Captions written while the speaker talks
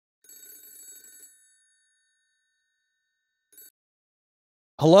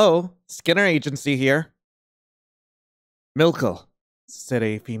Hello, Skinner Agency here. Milkel, said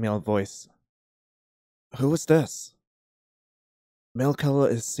a female voice. Who is this? Milkel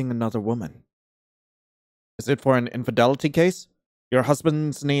is seeing another woman. Is it for an infidelity case? Your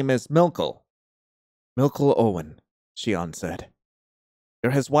husband's name is Milkel. Milkel Owen, Shion said.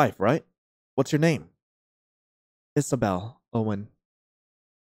 You're his wife, right? What's your name? Isabel Owen.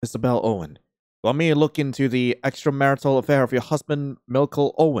 Isabel Owen. Want me to look into the extramarital affair of your husband,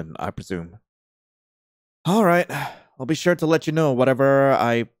 Milkel Owen, I presume. All right, I'll be sure to let you know whatever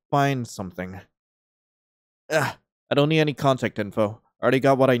I find something. I don't need any contact info. I already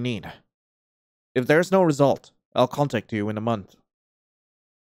got what I need. If there's no result, I'll contact you in a month.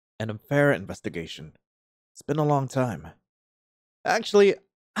 An affair investigation. It's been a long time. Actually,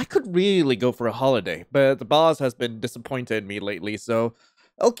 I could really go for a holiday, but the boss has been disappointed in me lately, so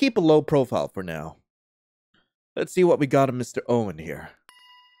I'll keep a low profile for now. Let's see what we got of Mr. Owen here.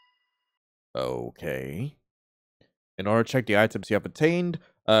 Okay. In order to check the items you have obtained,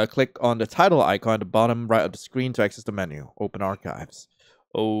 click on the title icon at the bottom right of the screen to access the menu. Open archives.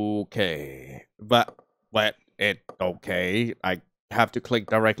 Okay. Okay. I have to click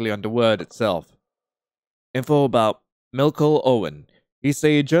directly on the word itself. Info about Milkel Owen. He's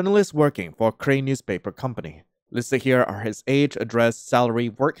a journalist working for Crane Newspaper Company. Listed here are his age, address, salary,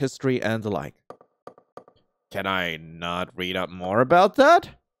 work history, and the like. Can I not read up more about that?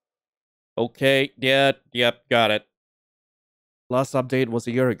 Okay, yep, got it. Last update was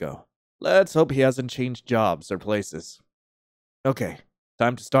a year ago. Let's hope he hasn't changed jobs or places. Okay,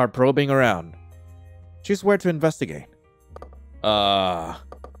 time to start probing around. Choose where to investigate.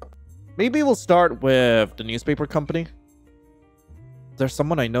 Maybe we'll start with the newspaper company. There's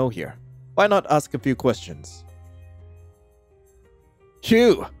someone I know here. Why not ask a few questions?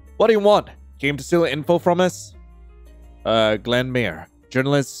 Hugh, what do you want? Came to steal info from us? Glenn Mayer,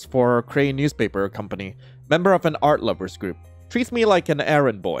 journalist for Crane Newspaper Company, member of an art lovers group. Treats me like an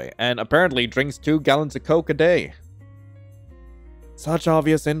errand boy, and apparently drinks 2 gallons of Coke a day. Such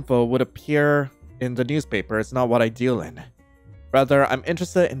obvious info would appear in the newspaper is not what I deal in. Rather, I'm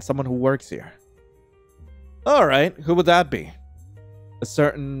interested in someone who works here. Alright, who would that be? A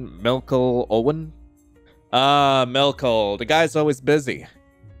certain Milkel Owen? Ah, Milkel, the guy's always busy.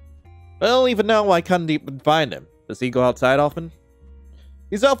 Well, even now I can't even find him. Does he go outside often?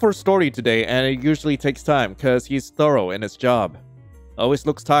 He's out for a story today, and it usually takes time, cause he's thorough in his job. Always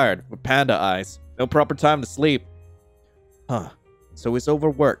looks tired, with panda eyes. No proper time to sleep. Huh, so he's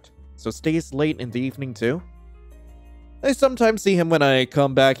overworked, so stays late in the evening too? I sometimes see him when I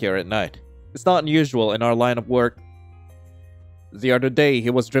come back here at night. It's not unusual in our line of work. The other day, he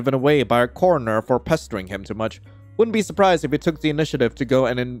was driven away by a coroner for pestering him too much. Wouldn't be surprised if he took the initiative to go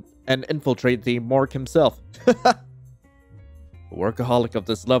and infiltrate the morgue himself. A workaholic of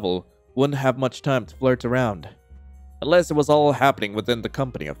this level wouldn't have much time to flirt around. Unless it was all happening within the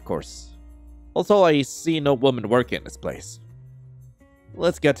company, of course. Also, I see no woman working in this place.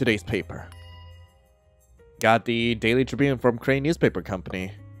 Let's get today's paper. Got the Daily Tribune from Crane Newspaper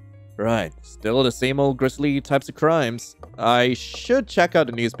Company. Right, still the same old grisly types of crimes. I should check out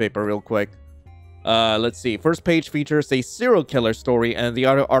the newspaper real quick. Let's see. First page features a serial killer story, and the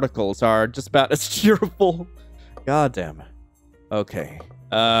other articles are just about as cheerful. Goddamn. Okay.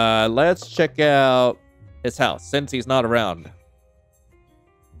 Let's check out his house, since he's not around.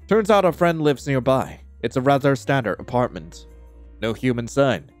 Turns out our friend lives nearby. It's a rather standard apartment. No human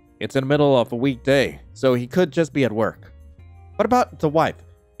sign. It's in the middle of a weekday, so he could just be at work. What about the wife?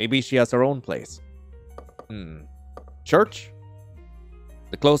 Maybe she has her own place. Church?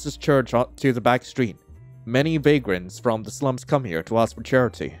 The closest church to the back street. Many vagrants from the slums come here to ask for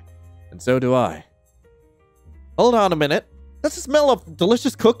charity. And so do I. Hold on a minute. That's the smell of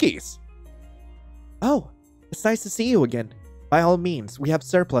delicious cookies. Oh, it's nice to see you again. By all means, we have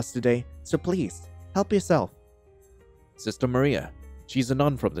surplus today, so please, help yourself. Sister Maria. She's a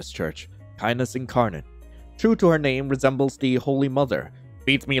nun from this church. Kindness incarnate. True to her name, resembles the Holy Mother.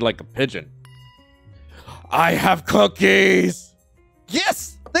 Feeds me like a pigeon. I have cookies!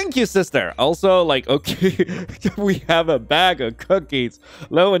 Yes! Thank you, sister! Also, like, okay, we have a bag of cookies.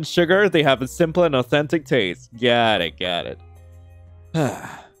 Low in sugar, they have a simple and authentic taste. Got it.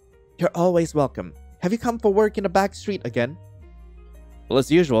 You're always welcome. Have you come for work in the back street again? Well, as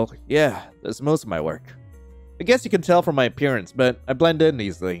usual, yeah, that's most of my work. I guess you can tell from my appearance, but I blend in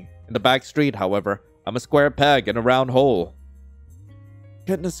easily. In the back street, however, I'm a square peg in a round hole.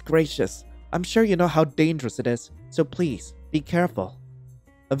 Goodness gracious, I'm sure you know how dangerous it is, so please, be careful.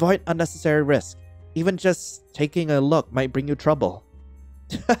 Avoid unnecessary risk. Even just taking a look might bring you trouble.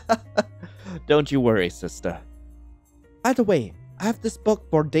 Don't you worry, sister. Either way, I have this book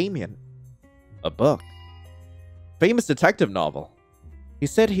for Damien. A book? Famous detective novel. He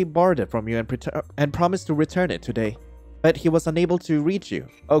said he borrowed it from you and promised to return it today, but he was unable to reach you.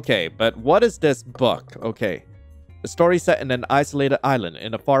 Okay, but what is this book? Okay. The story set in an isolated island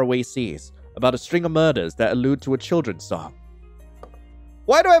in the faraway seas, about a string of murders that allude to a children's song.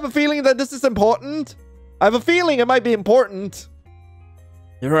 Why do I have a feeling that this is important? I have a feeling it might be important.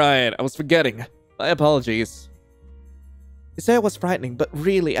 You're right, I was forgetting. My apologies. He said it was frightening, but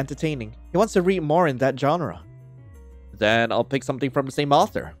really entertaining. He wants to read more in that genre. Then I'll pick something from the same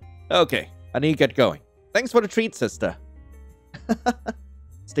author. Okay, I need to get going. Thanks for the treat, sister.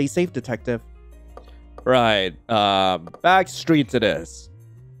 Stay safe, detective. Right, back streets it is.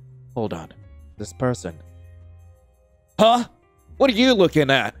 Hold on. This person. Huh? What are you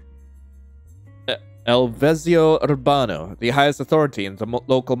looking at? Elvezio Urbano, the highest authority in the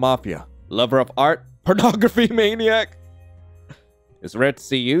local mafia. Lover of art, pornography maniac. It's rare to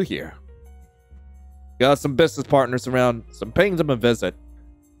see you here. Got some business partners around, so I'm paying them a visit.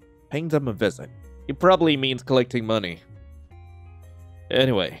 Paying them a visit. He probably means collecting money.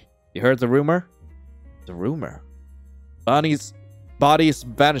 Anyway, you heard the rumor? The rumor? Bodies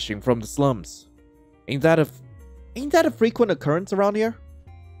vanishing from the slums. Ain't that a frequent occurrence around here?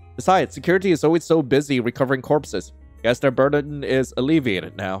 Besides, security is always so busy recovering corpses. Guess their burden is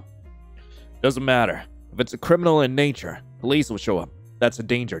alleviated now. Doesn't matter. If it's a criminal in nature, police will show up. That's a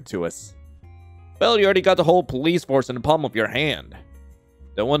danger to us. Well, you already got the whole police force in the palm of your hand.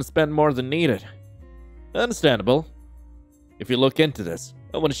 Don't want to spend more than needed. Understandable. If you look into this,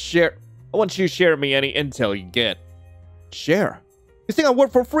 I want you to share me any intel you get. Share? You think I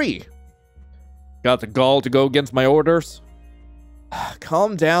work for free? Got the gall to go against my orders?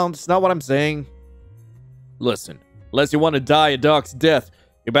 Calm down, that's not what I'm saying. Listen, unless you want to die a dog's death,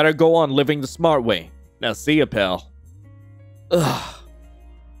 you better go on living the smart way. Now see ya, pal. Ugh.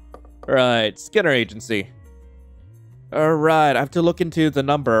 Right, Skinner Agency. Alright, I have to look into the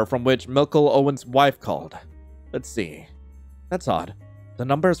number from which Milkel Owen's wife called. Let's see. That's odd. The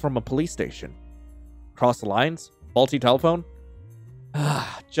number is from a police station. Cross the lines? Faulty telephone?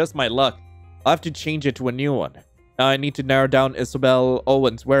 Just my luck. I'll have to change it to a new one. Now I need to narrow down Isabel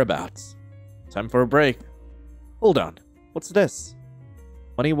Owen's whereabouts. Time for a break. Hold on. What's this?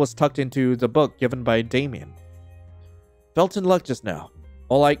 Money was tucked into the book given by Damien. Felt in luck just now.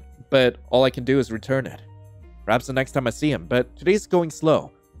 All I can do is return it. Perhaps the next time I see him, but today's going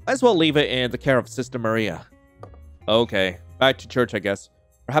slow. Might as well leave it in the care of Sister Maria. Okay, back to church, I guess.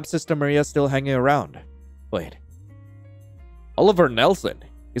 Perhaps Sister Maria's still hanging around. Wait. Oliver Nelson.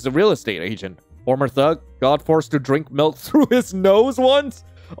 He's a real estate agent. Former thug, got forced to drink milk through his nose once?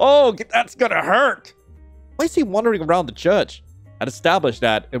 Oh, that's gonna hurt! Why is he wandering around the church? I'd established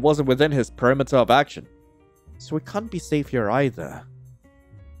that it wasn't within his perimeter of action. So we can't be safe here either.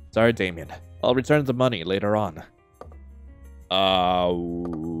 Sorry, Damien. I'll return the money later on.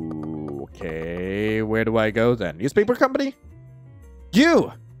 Okay. Where do I go then? Newspaper company?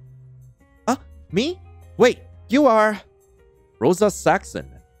 You! Me? Wait, you are... Rosa Saxon.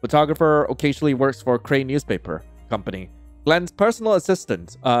 Photographer, occasionally works for Cray Newspaper Company. Glenn's personal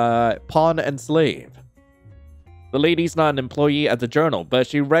assistant, pawn and slave. The lady's not an employee at the Journal, but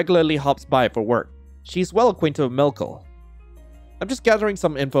she regularly hops by for work. She's well acquainted with Milkel. I'm just gathering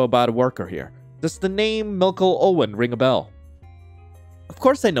some info about a worker here. Does the name Milkel Owen ring a bell? Of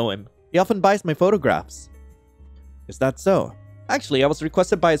course I know him. He often buys my photographs. Is that so? Actually, I was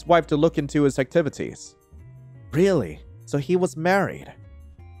requested by his wife to look into his activities. Really? So he was married?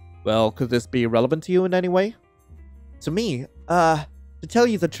 Well, could this be relevant to you in any way? To me, to tell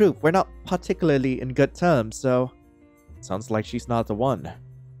you the truth, we're not particularly in good terms, so... Sounds like she's not the one.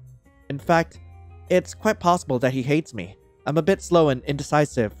 In fact, it's quite possible that he hates me. I'm a bit slow and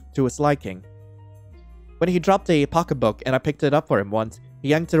indecisive to his liking. When he dropped a pocketbook and I picked it up for him once, he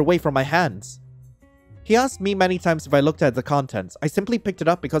yanked it away from my hands. He asked me many times if I looked at the contents. I simply picked it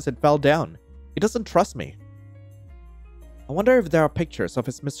up because it fell down. He doesn't trust me. I wonder if there are pictures of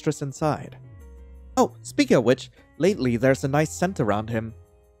his mistress inside. Oh, speaking of which, lately there's a nice scent around him.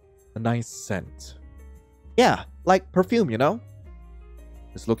 A nice scent? Yeah, like perfume, you know?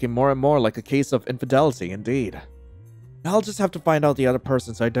 It's looking more and more like a case of infidelity, indeed. I'll just have to find out the other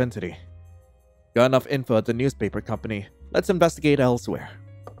person's identity. Got enough info at the newspaper company. Let's investigate elsewhere.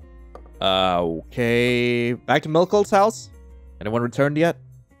 Okay. Back to Milkel's house? Anyone returned yet?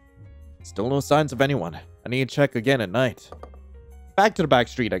 Still no signs of anyone. I need to check again at night. Back to the back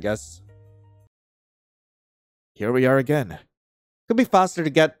street, I guess. Here we are again. Could be faster to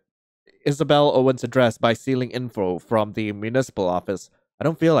get Isabel Owen's address by stealing info from the municipal office. I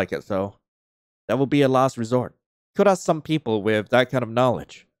don't feel like it, though. That will be a last resort. Could ask some people with that kind of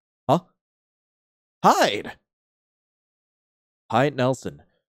knowledge. Huh? Hyde! Hyde Nelson.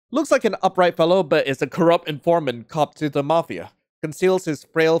 Looks like an upright fellow, but is a corrupt informant cop to the mafia. Conceals his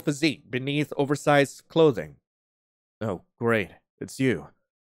frail physique beneath oversized clothing. Oh, great. It's you.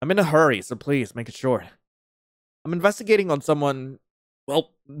 I'm in a hurry, so please make it short. I'm investigating on someone...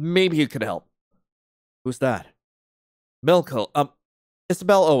 Well, maybe you could help. Who's that? Milko.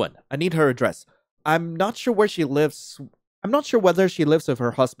 Isabel Owen. I need her address. I'm not sure where she lives. I'm not sure whether she lives with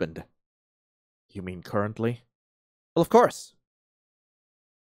her husband. You mean currently? Well, of course.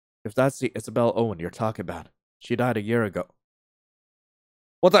 If that's the Isabel Owen you're talking about, she died a year ago.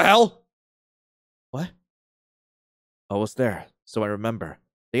 What the hell? What? I was there, so I remember.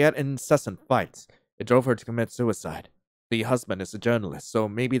 They had incessant fights. It drove her to commit suicide. The husband is a journalist, so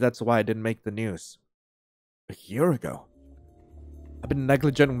maybe that's why I didn't make the news. A year ago? I've been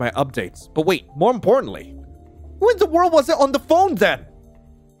negligent with my updates. But wait, more importantly, who in the world was it on the phone then?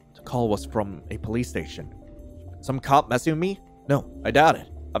 The call was from a police station. Some cop messing with me? No, I doubt it.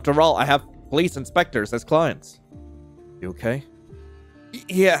 After all, I have police inspectors as clients. You okay?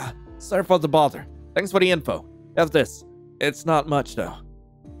 Yeah, sorry for the bother. Thanks for the info. Have this. It's not much though.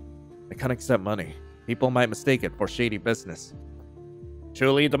 I can't accept money. People might mistake it for shady business.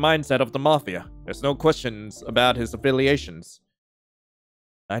 Truly the mindset of the mafia. There's no questions about his affiliations.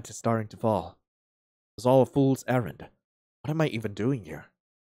 Night is starting to fall. It was all a fool's errand. What am I even doing here?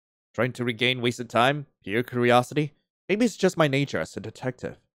 Trying to regain wasted time? Pure curiosity? Maybe it's just my nature as a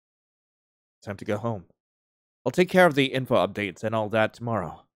detective. Time to go home. I'll take care of the info updates and all that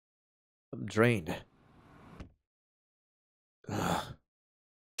tomorrow. I'm drained. Ugh.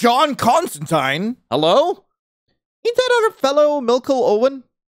 John Constantine? Hello? Ain't that other fellow Milko Owen?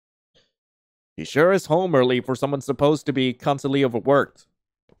 He sure is home early for someone supposed to be constantly overworked.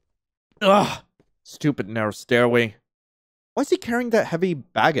 Ugh. Stupid narrow stairway. Why is he carrying that heavy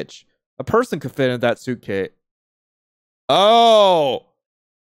baggage? A person could fit in that suitcase. Oh!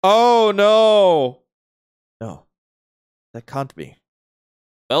 Oh no! No. That can't be.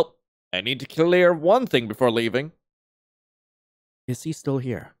 Well, I need to clear one thing before leaving. Is he still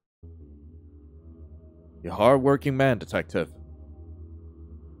here? You're a hard-working man, detective.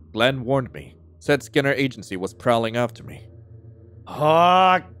 Glenn warned me. Said Skinner Agency was prowling after me.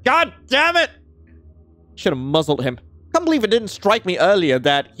 Ah, god damn it! Should have muzzled him. Can't believe it didn't strike me earlier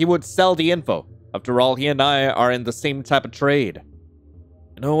that he would sell the info. After all, he and I are in the same type of trade.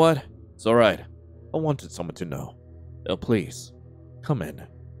 You know what? It's alright. I wanted someone to know. Oh, please, come in.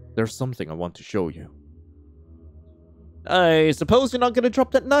 There's something I want to show you. I suppose you're not going to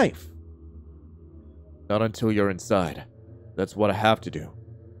drop that knife? Not until you're inside. That's what I have to do.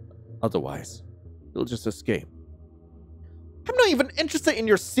 Otherwise, you'll just escape. I'm not even interested in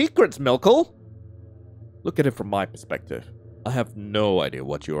your secrets, Milko. Look at it from my perspective. I have no idea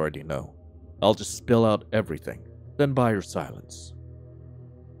what you already know. I'll just spill out everything, then buy your silence.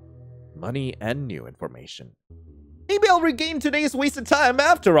 Money and new information. Maybe I'll regain today's wasted time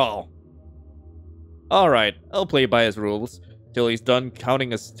after all. Alright, I'll play by his rules. Till he's done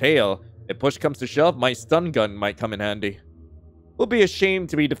counting his tail. If push comes to shove, my stun gun might come in handy. Would be a shame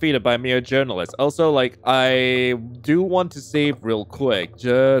to be defeated by a mere journalist. Also, I do want to save real quick,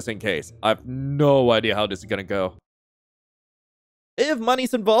 just in case. I have no idea how this is gonna go. If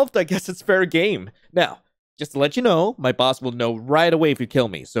money's involved, I guess it's fair game. Now, just to let you know, my boss will know right away if you kill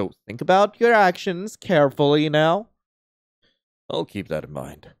me, so think about your actions carefully now. I'll keep that in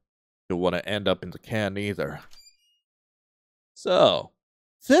mind. Don't want to end up in the can either. So,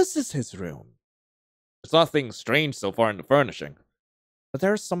 this is his room. There's nothing strange so far in the furnishing, but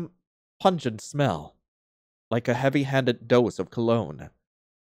there's some pungent smell, like a heavy-handed dose of cologne.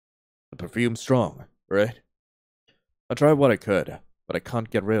 The perfume's strong, right? I tried what I could, but I can't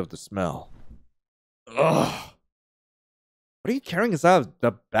get rid of the smell. Ugh! What are you carrying inside of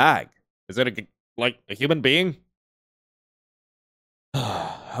the bag? Is it a human being?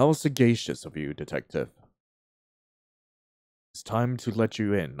 How sagacious of you, detective. It's time to let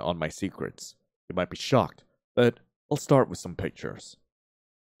you in on my secrets. You might be shocked, but I'll start with some pictures.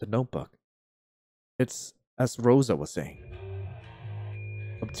 The notebook. It's as Rosa was saying.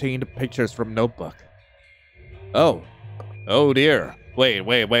 Obtained pictures from notebook. Oh. Oh dear. Wait,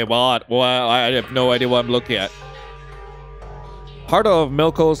 what? Well, I have no idea what I'm looking at. Part of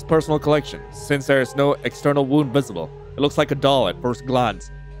Milko's personal collection. Since there is no external wound visible, it looks like a doll at first glance.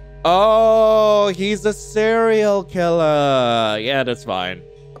 Oh, he's a serial killer. Yeah, that's fine.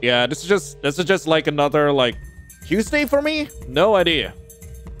 Yeah, this is just like another Tuesday for me? No idea.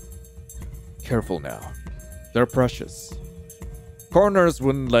 Careful now. They're precious. Coroners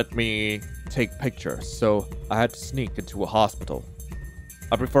wouldn't let me take pictures, so I had to sneak into a hospital.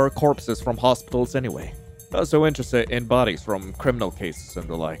 I prefer corpses from hospitals anyway. I was so interested in bodies from criminal cases and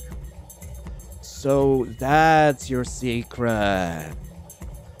the like. So that's your secret.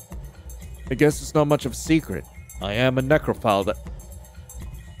 I guess it's not much of a secret. I am a necrophile that...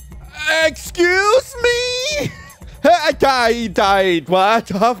 Excuse me? I died.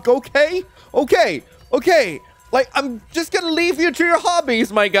 What? Okay? Okay. Like, I'm just gonna leave you to your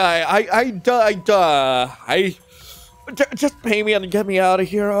hobbies, my guy. Just pay me and get me out of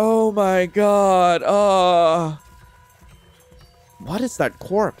here. Oh my god. What is that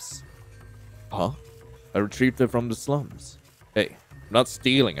corpse? Huh? I retrieved it from the slums. Hey, I'm not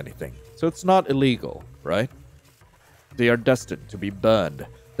stealing anything, so it's not illegal, right? They are destined to be burned,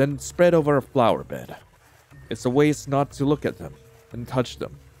 then spread over a flower bed. It's a waste not to look at them and touch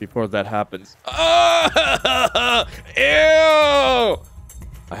them before that happens. Ew!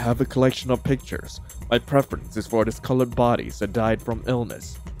 I have a collection of pictures. My preference is for discolored bodies that died from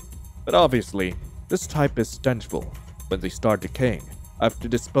illness. But obviously, this type is stenchful. When they start decaying, I have to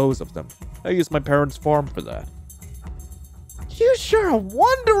dispose of them. I use my parents' farm for that. You sure are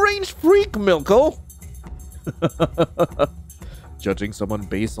one deranged freak, Milko! Judging someone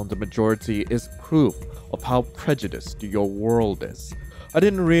based on the majority is proof of how prejudiced your world is. I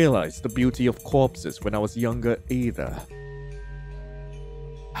didn't realize the beauty of corpses when I was younger either.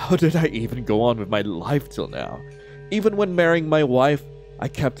 How did I even go on with my life till now? Even when marrying my wife, I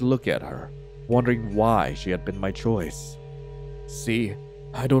kept looking at her, wondering why she had been my choice. See,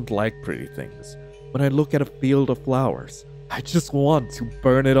 I don't like pretty things. When I look at a field of flowers, I just want to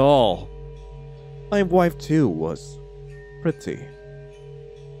burn it all. My wife too was pretty.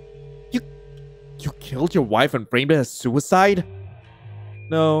 You killed your wife and framed it as suicide?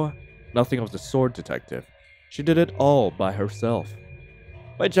 No, nothing of the sort, detective. She did it all by herself.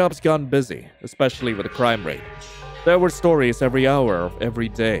 My job's gone busy, especially with the crime rate. There were stories every hour of every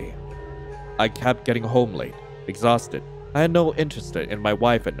day. I kept getting home late, exhausted. I had no interest in my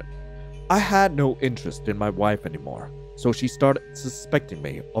wife anymore, so she started suspecting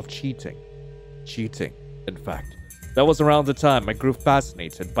me of cheating. Cheating, in fact. That was around the time I grew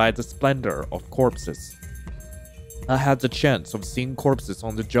fascinated by the splendor of corpses. I had the chance of seeing corpses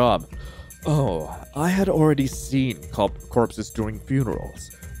on the job. Oh, I had already seen corpses during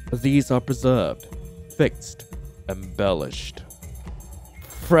funerals, but these are preserved, fixed, embellished.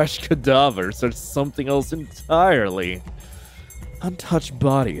 Fresh cadavers are something else entirely. Untouched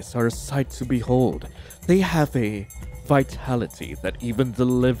bodies are a sight to behold. They have a vitality that even the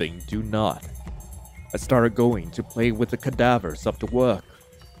living do not. I started going to play with the cadavers after work.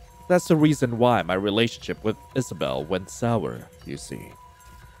 That's the reason why my relationship with Isabel went sour, you see.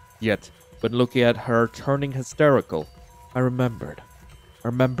 Yet, when looking at her turning hysterical, I remembered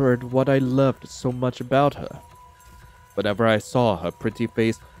what I loved so much about her. Whenever I saw her pretty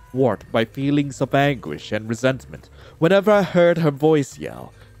face warped by feelings of anguish and resentment, whenever I heard her voice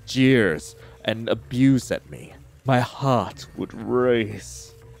yell, jeers, and abuse at me, my heart would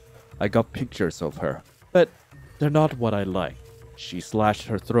race. I got pictures of her, but they're not what I like. She slashed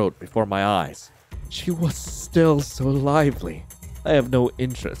her throat before my eyes. She was still so lively. I have no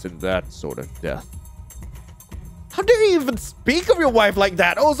interest in that sort of death. How dare you even speak of your wife like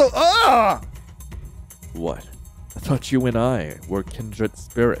that? Also, What? I thought you and I were kindred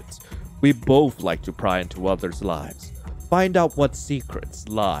spirits. We both like to pry into others' lives. Find out what secrets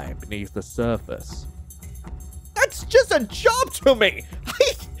lie beneath the surface. That's just a job to me!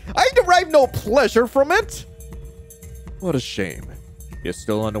 I derive no pleasure from it! What a shame. You're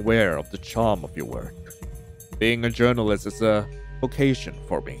still unaware of the charm of your work. Being a journalist is a vocation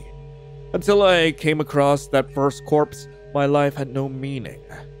for me. Until I came across that first corpse, my life had no meaning.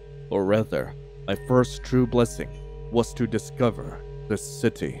 Or rather, my first true blessing was to discover this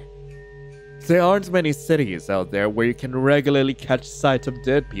city. There aren't many cities out there where you can regularly catch sight of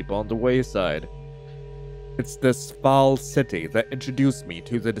dead people on the wayside. It's this foul city that introduced me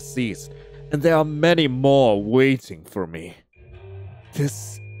to the deceased, and there are many more waiting for me.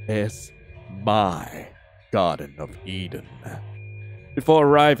 This is my Garden of Eden. Before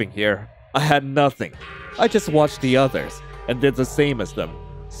arriving here, I had nothing. I just watched the others and did the same as them.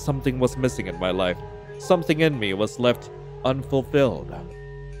 Something was missing in my life. Something in me was left unfulfilled.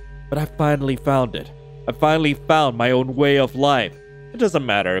 But I finally found it. I finally found my own way of life. It doesn't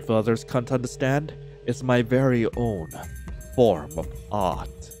matter if others can't understand. It's my very own form of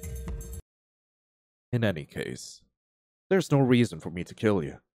art. In any case, there's no reason for me to kill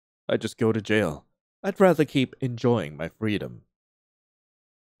you. I'd just go to jail. I'd rather keep enjoying my freedom.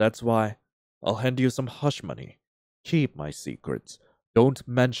 That's why I'll hand you some hush money. Keep my secrets. Don't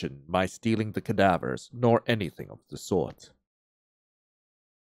mention my stealing the cadavers, nor anything of the sort.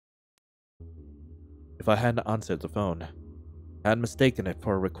 If I hadn't answered the phone, hadn't mistaken it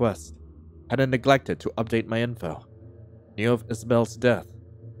for a request, hadn't neglected to update my info, knew of Isabel's death,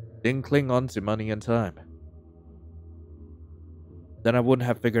 didn't cling on to money and time, then I wouldn't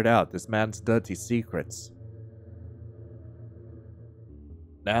have figured out this man's dirty secrets.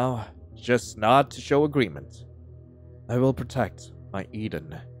 Now, just nod to show agreement. I will protect my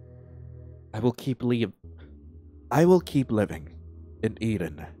Eden. I will keep living in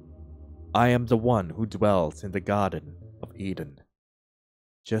Eden. I am the one who dwells in the Garden of Eden.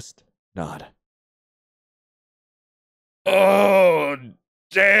 Just nod. Oh,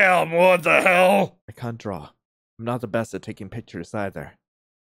 damn, what the hell? I can't draw. I'm not the best at taking pictures either.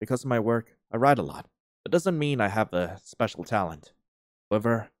 Because of my work, I write a lot. That doesn't mean I have a special talent.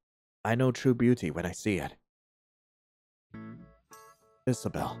 However, I know true beauty when I see it.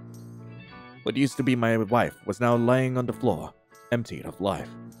 Isabel. What used to be my wife was now lying on the floor, emptied of life.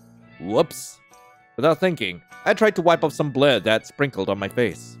 Whoops. Without thinking, I tried to wipe off some blood that sprinkled on my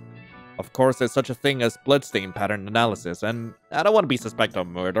face. Of course, there's such a thing as bloodstain pattern analysis, and I don't want to be suspected of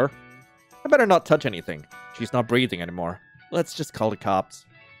murder. I better not touch anything. She's not breathing anymore. Let's just call the cops.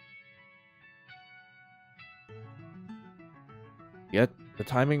 Yet, the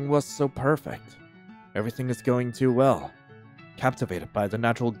timing was so perfect. Everything is going too well. Captivated by the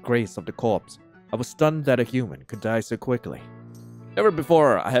natural grace of the corpse, I was stunned that a human could die so quickly. Never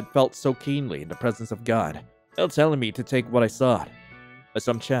before I had felt so keenly in the presence of God, still telling me to take what I sought. By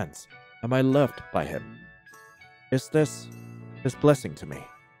some chance, am I loved by him? Is this his blessing to me?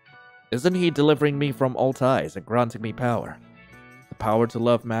 Isn't he delivering me from all ties and granting me power? The power to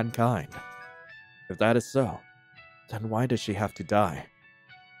love mankind? If that is so, then why does she have to die?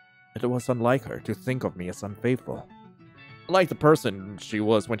 It was unlike her to think of me as unfaithful. Unlike the person she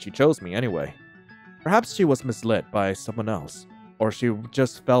was when she chose me anyway. Perhaps she was misled by someone else, or she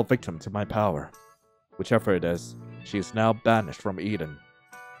just fell victim to my power. Whichever it is, she is now banished from Eden.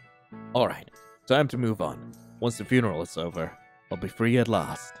 Alright, time to move on. Once the funeral is over, I'll be free at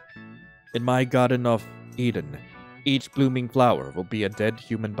last. In my Garden of Eden, each blooming flower will be a dead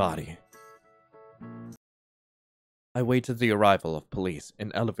human body. I waited the arrival of police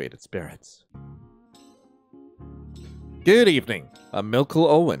in elevated spirits. Good evening, I'm Milkle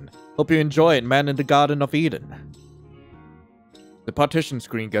Owen. Hope you enjoyed Man in the Garden of Eden. The partition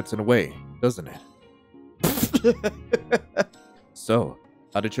screen gets in the way, doesn't it? So,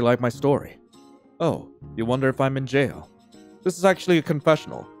 how did you like my story? Oh, you wonder if I'm in jail? This is actually a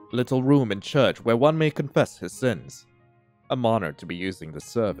confessional, a little room in church where one may confess his sins. I'm honored to be using this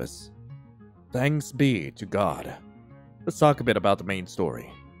service. Thanks be to God. Let's talk a bit about the main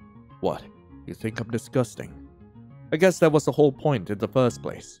story. What, you think I'm disgusting? I guess that was the whole point in the first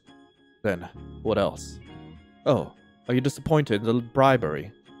place. Then, what else? Oh, are you disappointed in the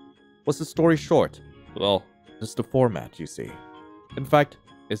bribery? Was the story short? Well, just the format, you see. In fact,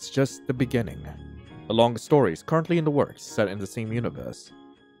 it's just the beginning. A long story is currently in the works, set in the same universe.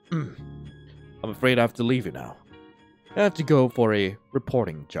 I'm afraid I have to leave you now. I have to go for a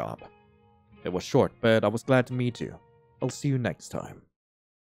reporting job. It was short, but I was glad to meet you. I'll see you next time.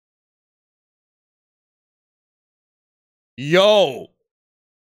 Yo!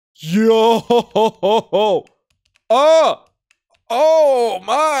 Yo! Oh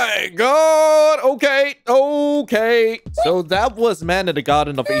my god! Okay. So that was Man in the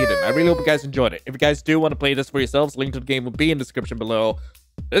Garden of Eden. I really hope you guys enjoyed it. If you guys do want to play this for yourselves, link to the game will be in the description below.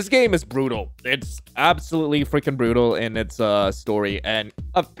 This game is brutal. It's absolutely freaking brutal in its story. And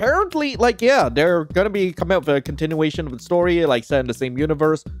apparently, like, yeah, they're gonna be coming out with a continuation of the story, like, set in the same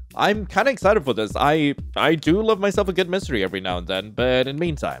universe. I'm kind of excited for this. I do love myself a good mystery every now and then. But in the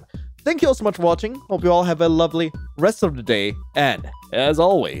meantime, thank you all so much for watching. Hope you all have a lovely rest of the day. And, as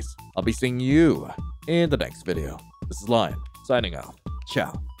always, I'll be seeing you in the next video. This is Lion, signing off.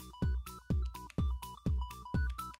 Ciao.